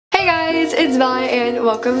guys, it's Vale and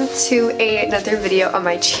welcome to another video on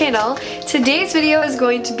my channel. Today's video is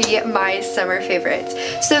going to be my summer favorites.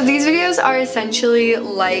 So these videos are essentially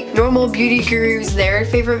like normal beauty gurus, their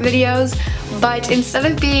favorite videos, but instead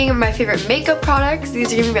of being my favorite makeup products,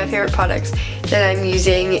 these are going to be my favorite products that I'm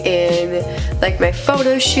using in like my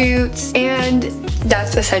photo shoots, and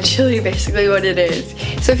that's essentially basically what it is.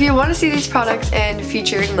 So if you want to see these products and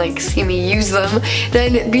featured and like see me use them,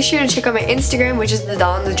 then be sure to check out my Instagram, which is the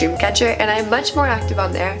Doll And The Dreamcatcher, and I'm much more active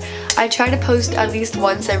on there. I try to post at least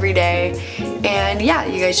once every day, and yeah,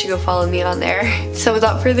 you guys should go follow me on there. So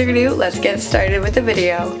without further ado, let's get started with the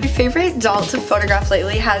video. My favorite doll to photograph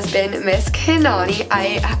lately has been Miss Kanani.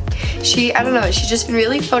 I don't know, she's just been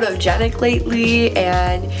really photogenic lately,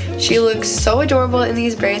 and she looks so adorable in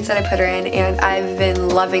these braids that I put her in, and I've been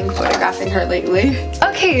loving photographing her lately.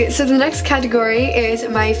 Okay, so the next category is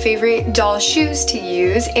my favorite doll shoes to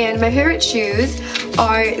use, and my favorite shoes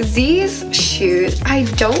are these shoes. I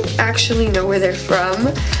don't actually know where they're from.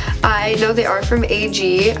 I know they are from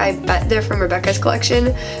AG. I bet they're from Rebecca's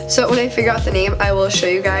collection. So when I figure out the name, I will show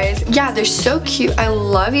you guys. Yeah, they're so cute. I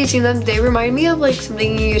love using them. They remind me of like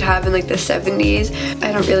something you'd have in like the 70s.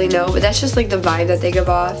 I don't really know, but that's just like the vibe that they give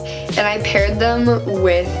off. And I paired them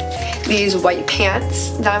with these white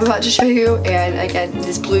pants that I'm about to show you, and again,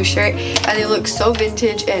 this blue shirt, and they look so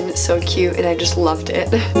vintage and so cute, and I just loved it.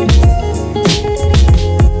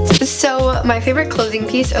 So my favorite clothing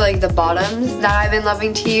piece are like the bottoms that I've been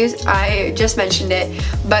loving to use. I just mentioned it,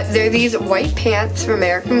 but they're these white pants from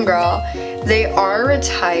American Girl. They are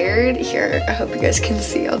retired. Here, I hope you guys can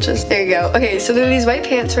see. There you go. Okay, so they're these white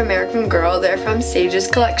pants from American Girl. They're from Sage's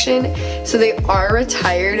collection. So they are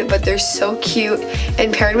retired, but they're so cute.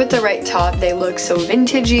 And paired with the right top, they look so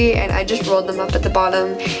vintagey, and I just rolled them up at the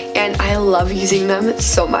bottom, and I love using them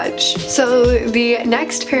so much. So the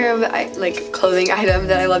next pair of like clothing item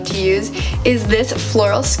that I love to use is this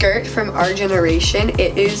floral skirt from Our Generation.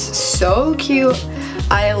 It is so cute.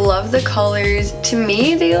 I love the colors. To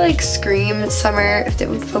me, they like scream summer, if they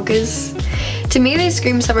would focus. To me, they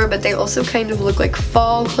scream summer, but they also kind of look like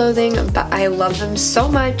fall clothing, but I love them so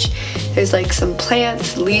much. There's like some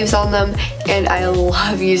plants, leaves on them, and I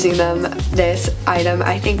love using them, this item.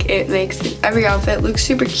 I think it makes every outfit look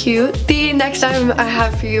super cute. The next item I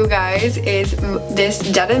have for you guys is this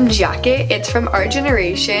denim jacket. It's from Our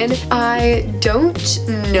Generation. I don't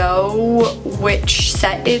know which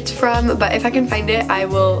set it's from, but if I can find it, I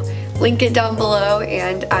will link it down below,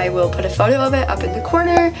 and I will put a photo of it up in the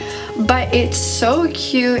corner. But it's so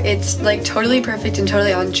cute. It's like totally perfect and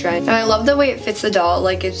totally on trend, and I love the way it fits the doll.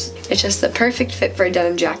 Like it's just the perfect fit for a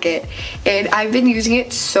denim jacket, and I've been using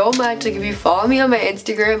it so much. Like if you follow me on my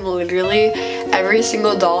Instagram, literally every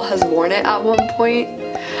single doll has worn it at one point.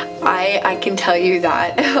 I can tell you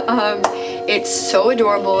that. It's so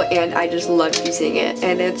adorable, and I just love using it,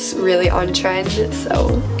 and it's really on trend,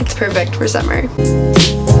 so it's perfect for summer.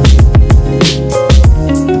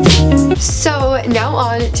 So now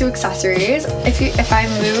on to accessories. If I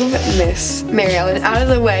move Miss Mary Ellen out of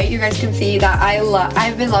the way, you guys can see that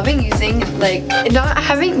I've been loving using, I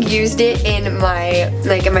haven't used it in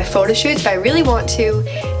my photo shoots, but I really want to,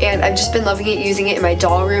 and I've just been loving it, using it in my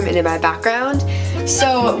doll room and in my background.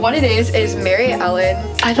 So what it is Mary Ellen.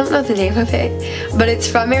 I don't know the name of it, but it's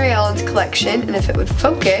from Mary Ellen's collection, and if it would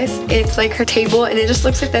focus, it's like her table, and it just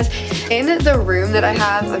looks like this. In the room that I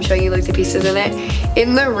have, I'm showing you like the pieces in it,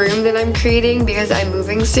 in the room that I'm creating, because I'm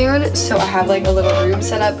moving soon, so I have like a little room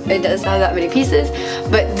set up. It doesn't have that many pieces,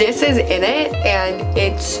 but this is in it, and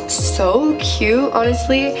it's so cute.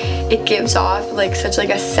 Honestly, it gives off like such like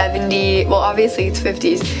a 70s, well obviously it's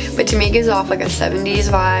 50s, but to me it gives off like a 70s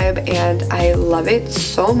vibe, and I love it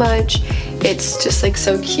so much. It's just like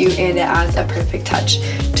so cute, and it adds a perfect touch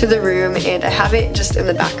to the room, and I have it just in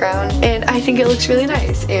the background, and I think it looks really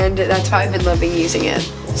nice, and that's why I've been loving using it.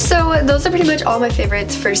 So those are pretty much all my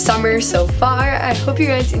favorites for summer so far. I hope you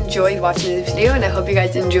guys enjoyed watching this video, and I hope you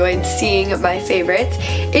guys enjoyed seeing my favorites.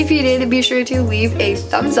 If you did, be sure to leave a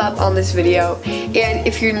thumbs up on this video, and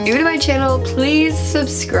if you're new to my channel, please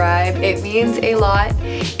subscribe. It means a lot,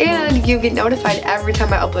 and you get notified every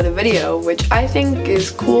time I upload a video, which I think is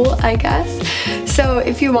cool, I guess. So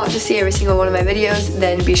if you want to see every single one of my videos,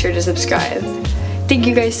 then be sure to subscribe. Thank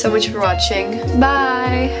you guys so much for watching.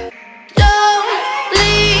 Bye!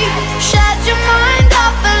 Shut your mind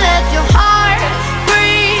off and let your heart